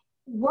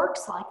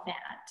works like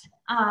that.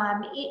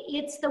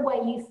 It's the way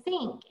you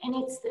think, and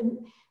it's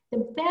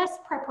the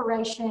best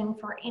preparation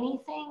for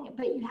anything,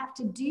 but you have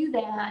to do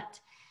that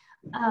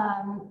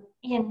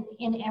in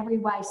every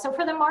way. So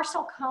for the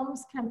Marcel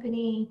Combs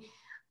Company,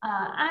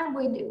 I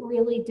would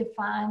really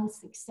define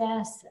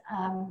success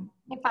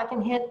if I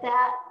can hit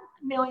that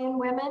 1 million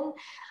women.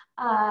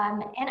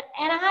 And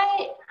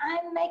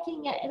I'm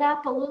making it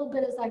up a little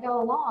bit as I go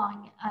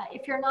along.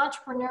 If you're an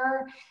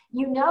entrepreneur,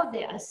 you know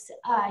this.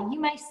 You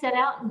may set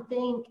out and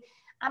think,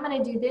 I'm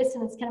going to do this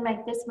and it's going to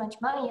make this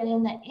much money. And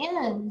in the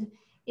end,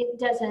 it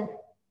doesn't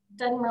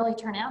really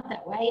turn out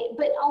that way.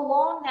 But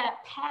along that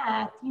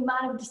path, you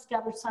might have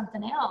discovered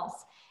something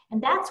else.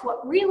 And that's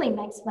what really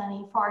makes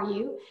money for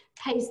you,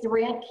 pays the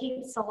rent,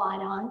 keeps the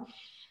light on.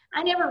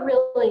 I never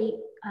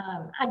really,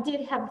 I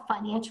did have a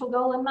financial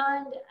goal in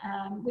mind,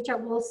 which I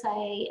will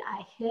say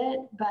I hit,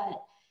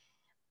 but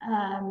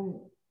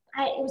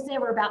it was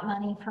never about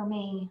money for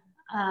me.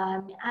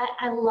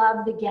 I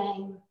love the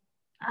game.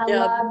 I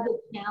love the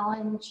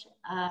challenge.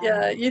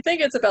 Yeah, you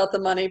think it's about the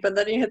money, but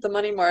then you hit the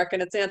money mark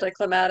and it's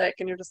anticlimactic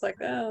and you're just like,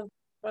 oh,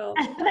 well.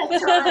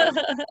 That's right.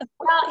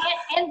 Well,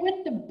 and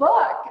with the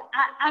book,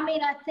 I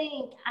mean, I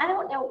think, I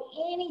don't know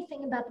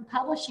anything about the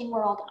publishing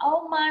world.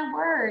 Oh my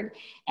word.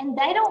 And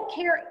they don't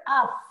care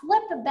a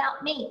flip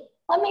about me.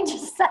 Let me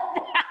just say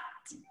that.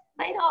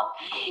 They don't,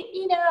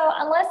 you know,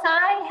 unless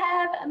I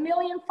have 1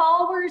 million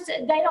followers,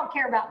 they don't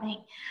care about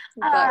me.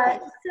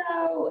 Exactly.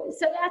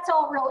 So that's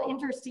all real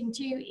interesting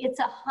too. It's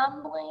a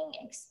humbling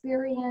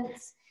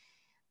experience.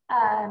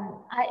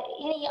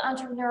 Any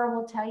entrepreneur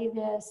will tell you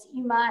this.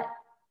 You might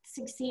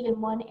succeed in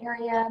one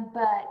area,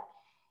 but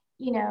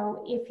you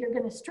know, if you're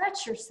going to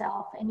stretch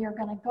yourself and you're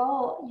going to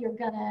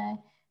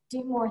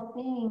do more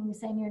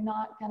things, and you're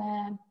not going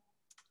to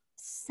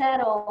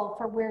settle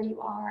for where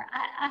you are.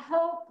 I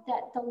hope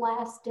that the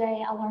last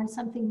day I learn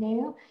something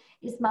new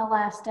is my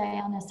last day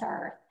on this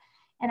earth.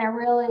 And I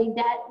really,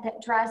 that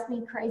drives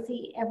me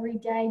crazy every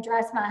day,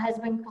 drives my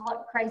husband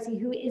crazy,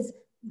 who is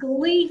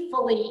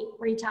gleefully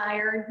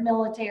retired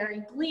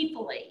military,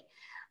 gleefully.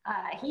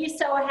 He's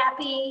so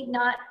happy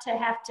not to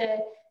have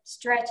to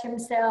stretch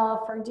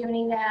himself or do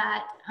any of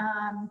that.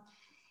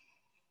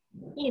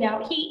 You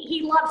know,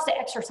 he loves to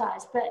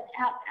exercise, but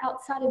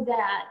outside of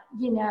that,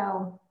 you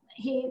know,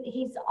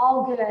 he's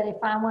all good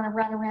if I want to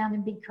run around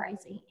and be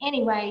crazy.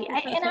 Anyway,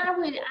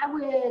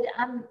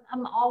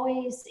 I'm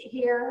always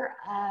here.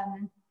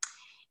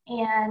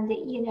 And,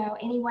 you know,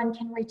 anyone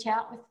can reach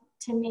out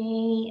to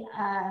me,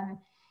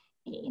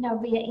 you know,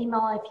 via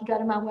email. If you go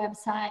to my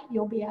website,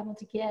 you'll be able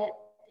to get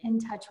in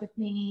touch with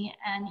me,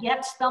 and you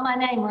have to spell my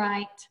name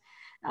right.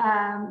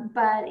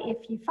 But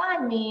if you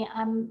find me,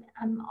 I'm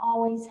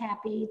always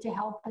happy to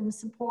help and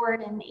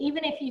support. And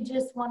even if you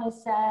just want to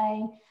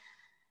say,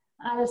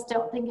 I just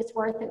don't think it's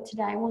worth it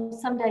today. Well,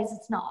 some days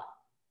it's not.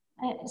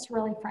 It's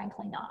really,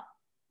 frankly, not.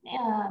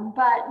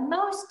 But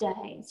most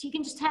days, you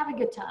can just have a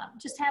good time.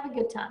 Just have a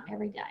good time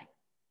every day.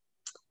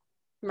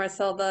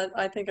 Marcel,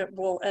 I think it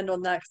will end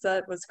on that because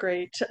that was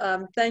great.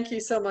 Thank you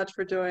so much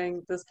for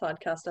doing this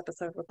podcast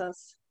episode with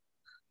us.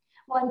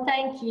 Well,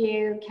 thank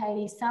you,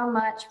 Katie, so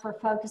much for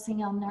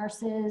focusing on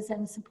nurses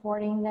and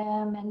supporting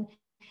them.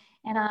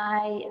 And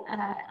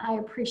I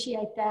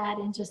appreciate that,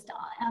 and just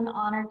I'm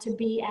honored to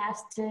be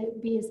asked to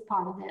be as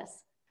part of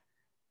this.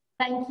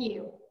 Thank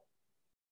you.